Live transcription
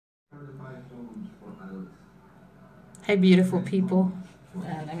Hey, beautiful people.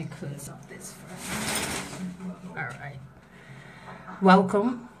 Let me close up this first. All right.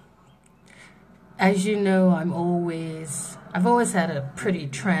 Welcome. As you know, I've always had a pretty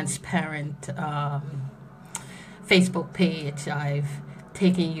transparent Facebook page. I've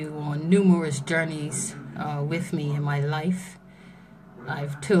taken you on numerous journeys with me in my life.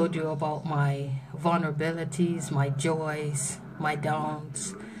 I've told you about my vulnerabilities, my joys, my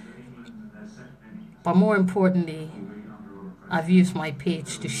downs. But more importantly, I've used my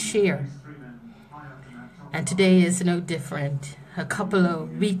page to share. And today is no different. A couple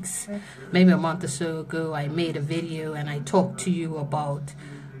of weeks, maybe a month or so ago, I made a video and I talked to you about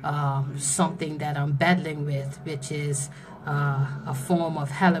something that I'm battling with, which is a form of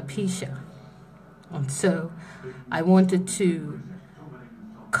alopecia. And so I wanted to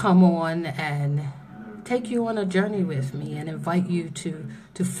come on and take you on a journey with me and invite you to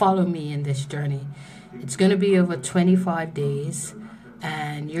follow me in this journey. It's going to be over 25 days,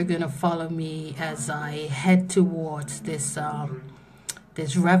 and you're going to follow me as I head towards this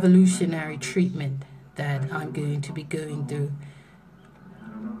this revolutionary treatment that I'm going to be going through.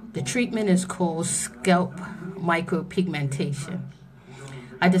 The treatment is called scalp micro-pigmentation.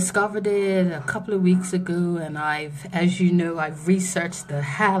 I discovered it a couple of weeks ago, and as you know, I've researched the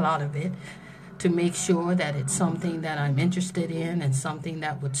hell out of it to make sure that it's something that I'm interested in and something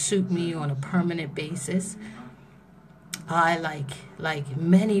that would suit me on a permanent basis. I, like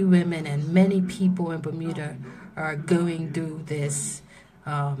many women and many people in Bermuda, are going through this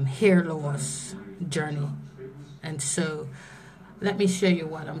hair loss journey. And so let me show you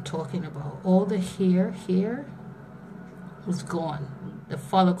what I'm talking about. All the hair here is gone. The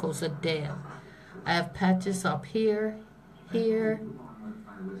follicles are dead. I have patches up here,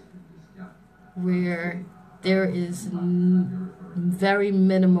 where there is very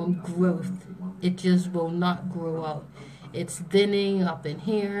minimum growth. It just will not grow out. It's thinning up in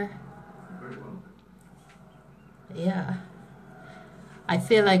here. Yeah. I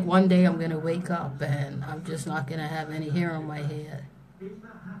feel like one day I'm going to wake up and I'm just not going to have any hair on my head.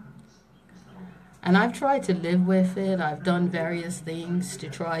 And I've tried to live with it. I've done various things to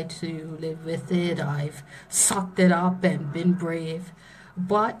try to live with it. I've sucked it up and been brave.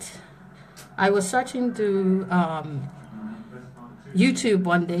 But I was searching through YouTube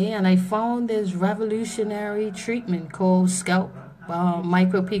one day, and I found this revolutionary treatment called scalp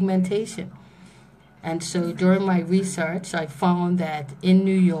micro-pigmentation. And so during my research, I found that in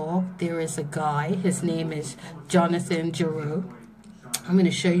New York, there is a guy. His name is Jonathan Giroux. I'm going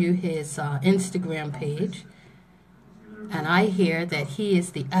to show you his Instagram page. And I hear that he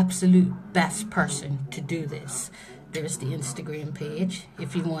is the absolute best person to do this. There's the Instagram page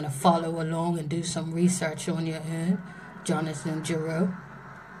if you want to follow along and do some research on your own. Jonathan Giroux.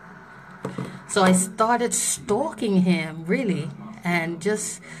 So I started stalking him, really, and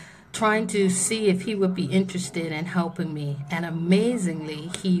just trying to see if he would be interested in helping me. And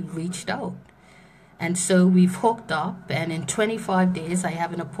amazingly, he reached out. And so we've hooked up, and in 25 days, I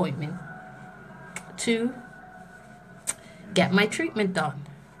have an appointment to get my treatment done.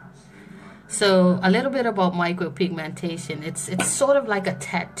 So a little bit about micropigmentation. It's sort of like a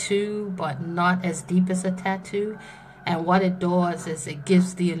tattoo, but not as deep as a tattoo. And what it does is it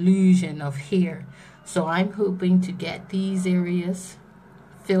gives the illusion of hair. So I'm hoping to get these areas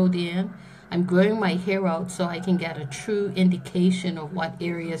filled in. I'm growing my hair out so I can get a true indication of what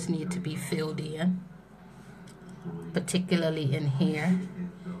areas need to be filled in, particularly in here.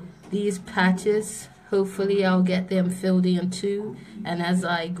 These patches, hopefully I'll get them filled in too. And as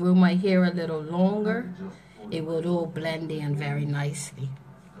I grow my hair a little longer, it will all blend in very nicely.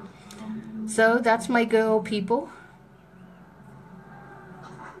 So that's my goal, people.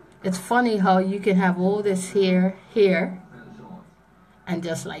 It's funny how you can have all this hair here and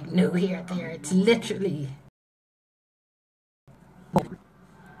just like no hair there. It's literally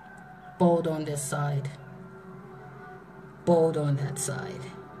bald on this side, bald on that side.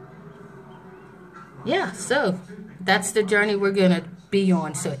 Yeah, so that's the journey we're going to be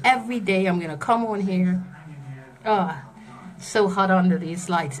on. So every day I'm going to come on here. So hot under these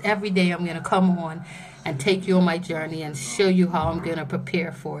lights. Every day I'm going to come on and take you on my journey and show you how I'm going to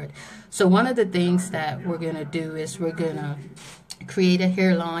prepare for it. So one of the things that we're going to do is we're going to create a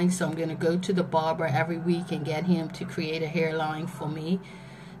hairline. So I'm going to go to the barber every week and get him to create a hairline for me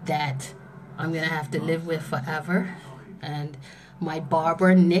that I'm going to have to live with forever. And my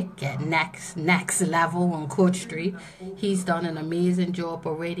barber, Nick, at Next Level on Court Street, he's done an amazing job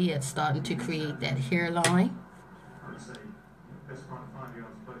already at starting to create that hairline.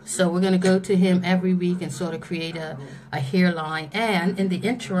 So we're going to go to him every week and sort of create a hairline. And in the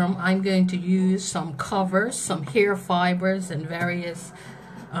interim, I'm going to use some covers, some hair fibers, and various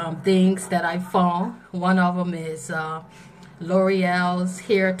things that I found. One of them is L'Oreal's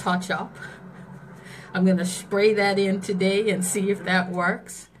Hair Touch Up. I'm going to spray that in today and see if that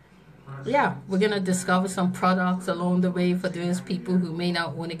works. Yeah, we're going to discover some products along the way for those people who may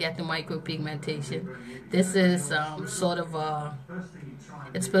not want to get the micro-pigmentation. This is sort of a,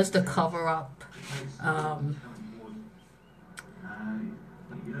 it's supposed to cover up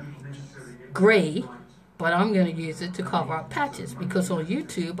gray, but I'm going to use it to cover up patches because on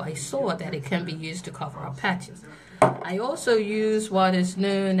YouTube I saw that it can be used to cover up patches. I also use what is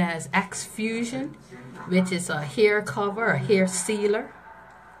known as Axe Fusion, which is a hair cover, a hair sealer.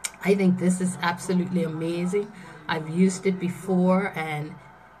 I think this is absolutely amazing. I've used it before and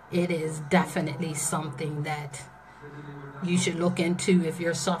it is definitely something that you should look into if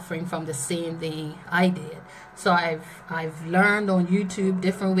you're suffering from the same thing I did. So I've learned on YouTube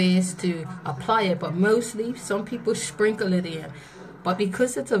different ways to apply it, but mostly some people sprinkle it in. But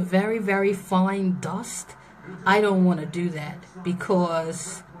because it's a very, very fine dust, I don't want to do that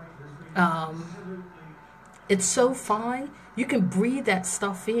because it's so fine. You can breathe that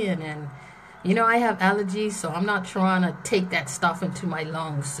stuff in, and you know I have allergies, so I'm not trying to take that stuff into my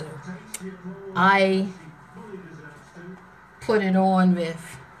lungs. So I put it on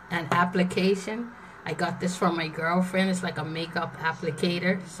with an application. I got this from my girlfriend. It's like a makeup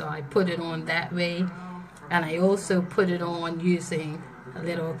applicator, so I put it on that way. And I also put it on using a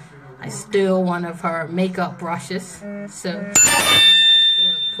little, I stole one of her makeup brushes, so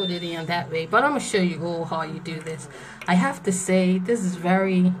put it in that way. But I'm going to show you all how you do this. I have to say, this is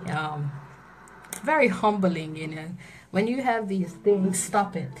very, very humbling, you know. When you have these things,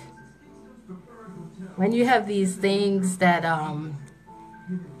 stop it. When you have these things that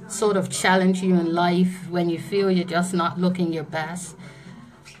sort of challenge you in life, when you feel you're just not looking your best,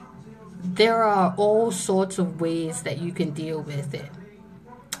 there are all sorts of ways that you can deal with it.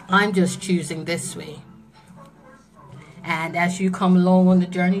 I'm just choosing this way. And as you come along on the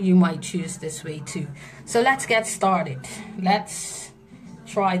journey, you might choose this way too. So let's get started. Let's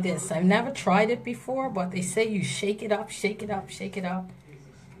try this. I've never tried it before, but they say you shake it up, shake it up, shake it up.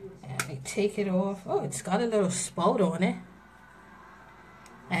 And I take it off. Oh, it's got a little spout on it.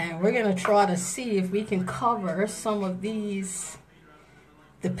 And we're going to try to see if we can cover some of these,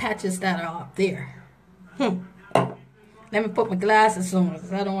 the patches that are up there. Let me put my glasses on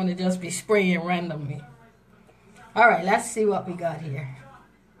because I don't want to just be spraying randomly. All right, let's see what we got here.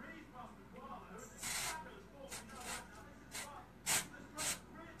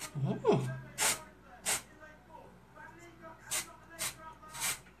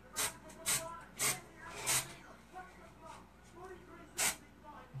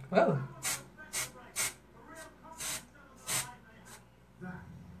 Whoa.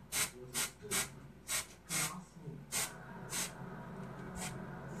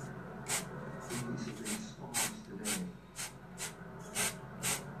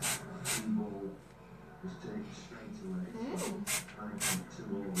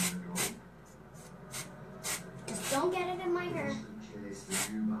 Just don't get it in my hair.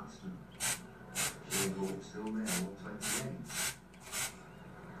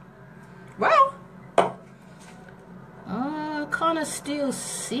 Well, I kind of still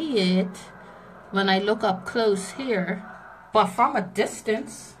see it when I look up close here, but from a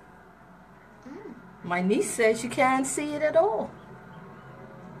distance, my niece says you can't see it at all.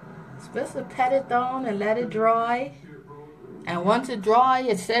 Supposed to pat it down and let it dry, and once it dry,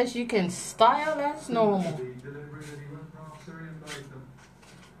 it says you can style as normal.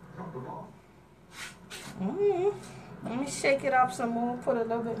 Let me shake it up some more, put a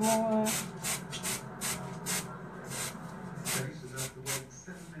little bit more.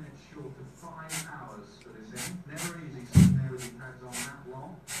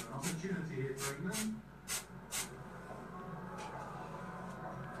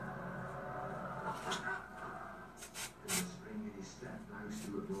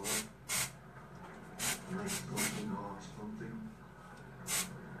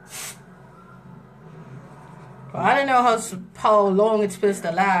 Well, I don't know how long it's supposed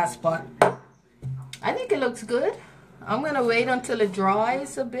to last, but I think it looks good. I'm going to wait until it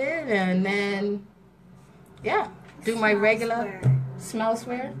dries a bit and then, yeah, do my regular smell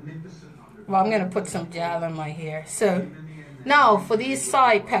swear. Well, I'm going to put some gel in my hair. So, now for these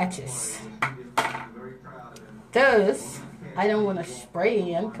side patches. Those, I don't want to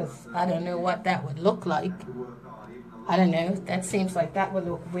spray in because I don't know what that would look like. I don't know. That seems like that would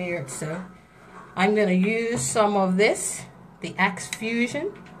look weird, so I'm going to use some of this, the Axe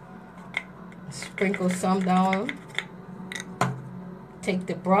Fusion. Sprinkle some down. Take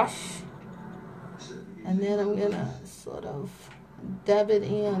the brush, and then I'm gonna sort of dab it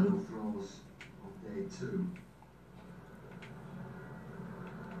in.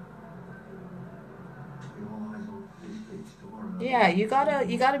 Yeah, you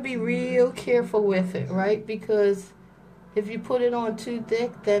gotta be real careful with it, right? Because if you put it on too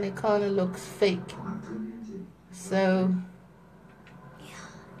thick, then it kind of looks fake. So,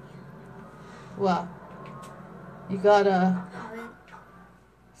 well, you gotta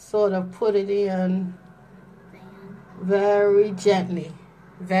sort of put it in very gently,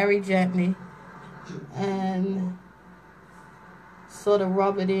 and sort of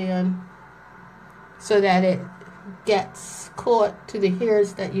rub it in so that it gets caught to the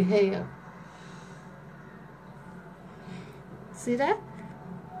hairs that you have. See that?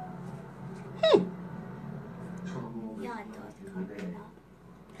 Yeah, it does cover it up.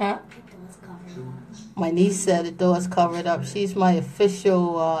 Huh? It does cover it up. My niece said it does cover it up. She's my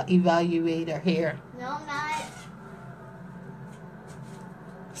official evaluator here. No, I'm not.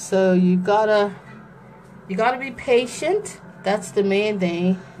 So you gotta be patient. That's the main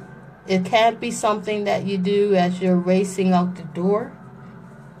thing. It can't be something that you do as you're racing out the door.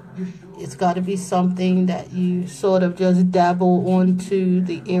 It's got to be something that you sort of just dabble onto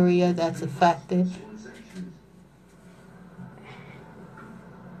the area that's affected.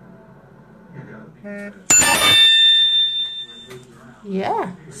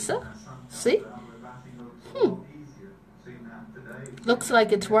 Yeah, so, see? Looks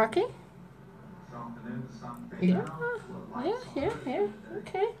like it's working. Yeah,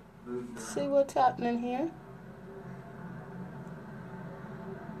 okay. See what's happening here.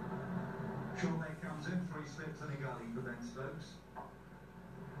 Comes in, 3 slips and a gully for Ben Stokes.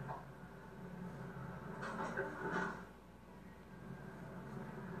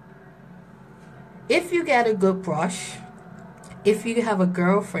 If you get a good brush, if you have a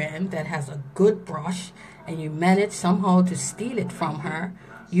girlfriend that has a good brush and you manage somehow to steal it from her,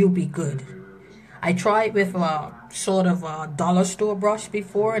 you'll be good. I tried with a sort of a dollar store brush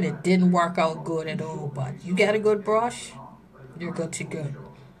before and it didn't work out good at all. But you get a good brush, you're good to go.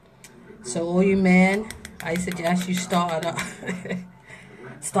 So all you men, I suggest you start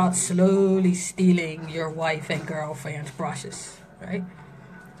slowly stealing your wife and girlfriend's brushes, right?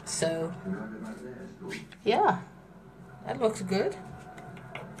 So, yeah, that looks good.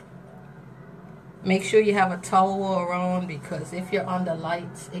 Make sure you have a towel around because if you're under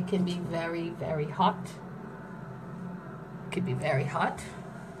lights, it can be very, very hot. It could be very hot.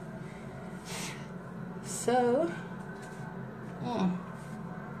 So,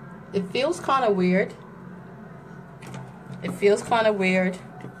 it feels kind of weird. It feels kind of weird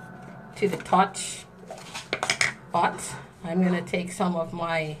to the touch, but I'm going to take some of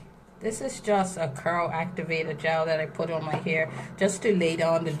my, this is just a curl activator gel that I put on my hair just to lay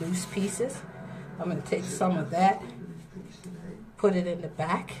down the loose pieces. I'm going to take some of that, put it in the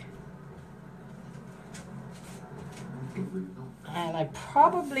back. And I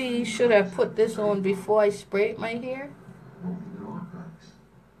probably should have put this on before I sprayed my hair.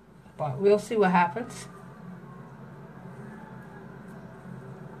 But we'll see what happens.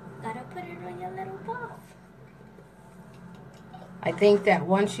 Gotta put it on your little puff. I think that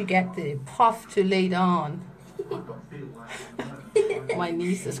once you get the puff to lay down, my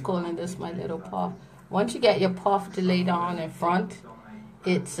niece is calling this my little puff. Once you get your puff to lay down in front,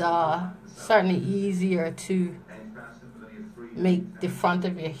 it's certainly easier to make the front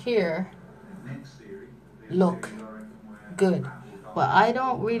of your hair look good. But I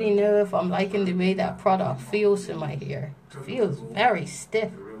don't really know if I'm liking the way that product feels in my hair. It feels very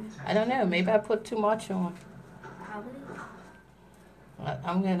stiff. I don't know, maybe I put too much on. Probably.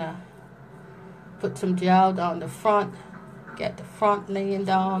 I'm gonna put some gel down the front, get the front laying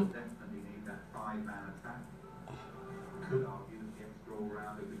down.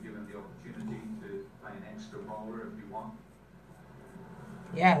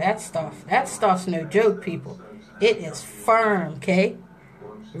 Yeah, that stuff's no joke, people. It is firm, okay?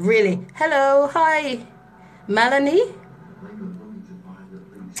 Really. Hello, hi, Melanie.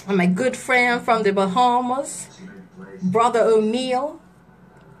 And my good friend from the Bahamas, Brother O'Neill.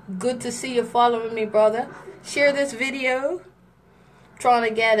 Good to see you following me, brother. Share this video. Trying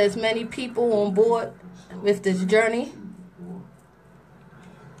to get as many people on board with this journey.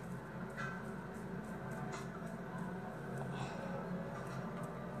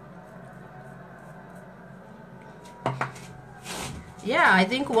 Yeah, I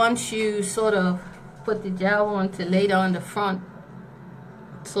think once you sort of put the gel on to lay down the front,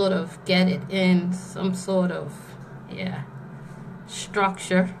 sort of get it in some sort of, yeah,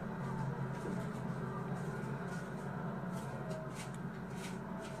 structure,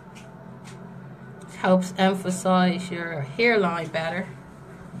 helps emphasize your hairline better.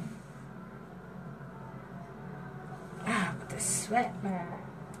 Ah, but the sweat, man.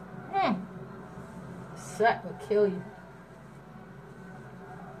 Sweat will kill you.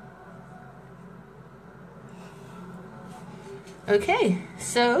 Okay,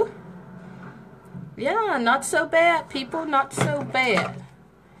 so yeah, not so bad, people, not so bad.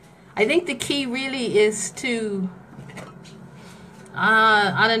 I think the key really is to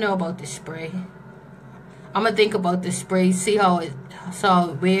I don't know about the spray. I'm gonna think about the spray, see how it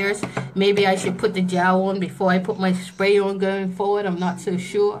wears. Maybe I should put the gel on before I put my spray on going forward. I'm not so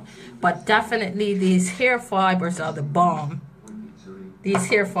sure, but definitely these hair fibers are the bomb. These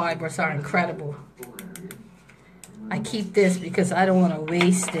hair fibers are incredible. I keep this because I don't want to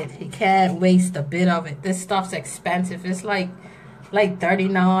waste it. You can't waste a bit of it. This stuff's expensive. It's like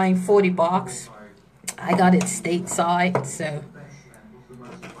 39, 40 bucks. I got it stateside, so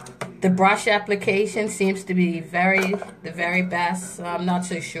the brush application seems to be the very best. So I'm not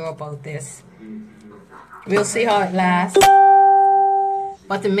so sure about this. We'll see how it lasts.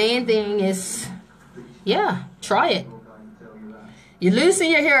 But the main thing is, yeah, try it. You're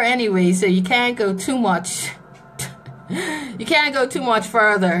losing your hair anyway, so you can't go too much. You can't go too much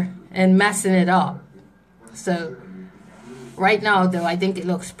further and messing it up. So right now, though, I think it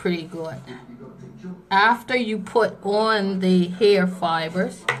looks pretty good. After you put on the hair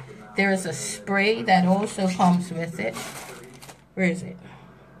fibers, there is a spray that also comes with it. Where is it?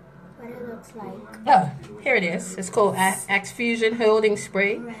 What it looks like. Oh, here it is. It's called X-Fusion Holding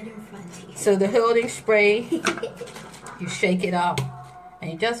Spray. Right in front of you. So the holding spray, you shake it up,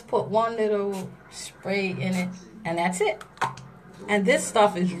 and you just put one little spray in it, and that's it. And this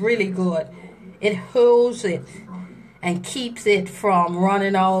stuff is really good. It holds it and keeps it from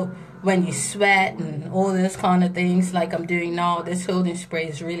running out when you sweat and all those kind of things like I'm doing now. This holding spray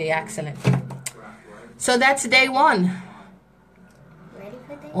is really excellent. So that's day one Ready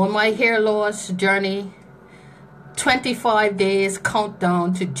for day? on my hair loss journey. 25 days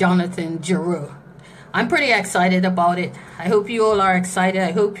countdown to Jonathan Giroux. I'm pretty excited about it. I hope you all are excited.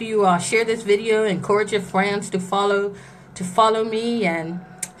 I hope you share this video, encourage your friends to follow me, and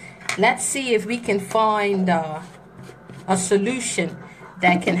let's see if we can find a solution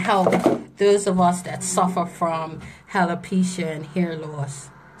that can help those of us that suffer from alopecia and hair loss.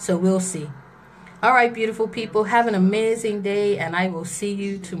 So we'll see. All right, beautiful people, have an amazing day, and I will see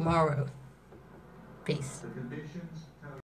you tomorrow. Peace. The conditions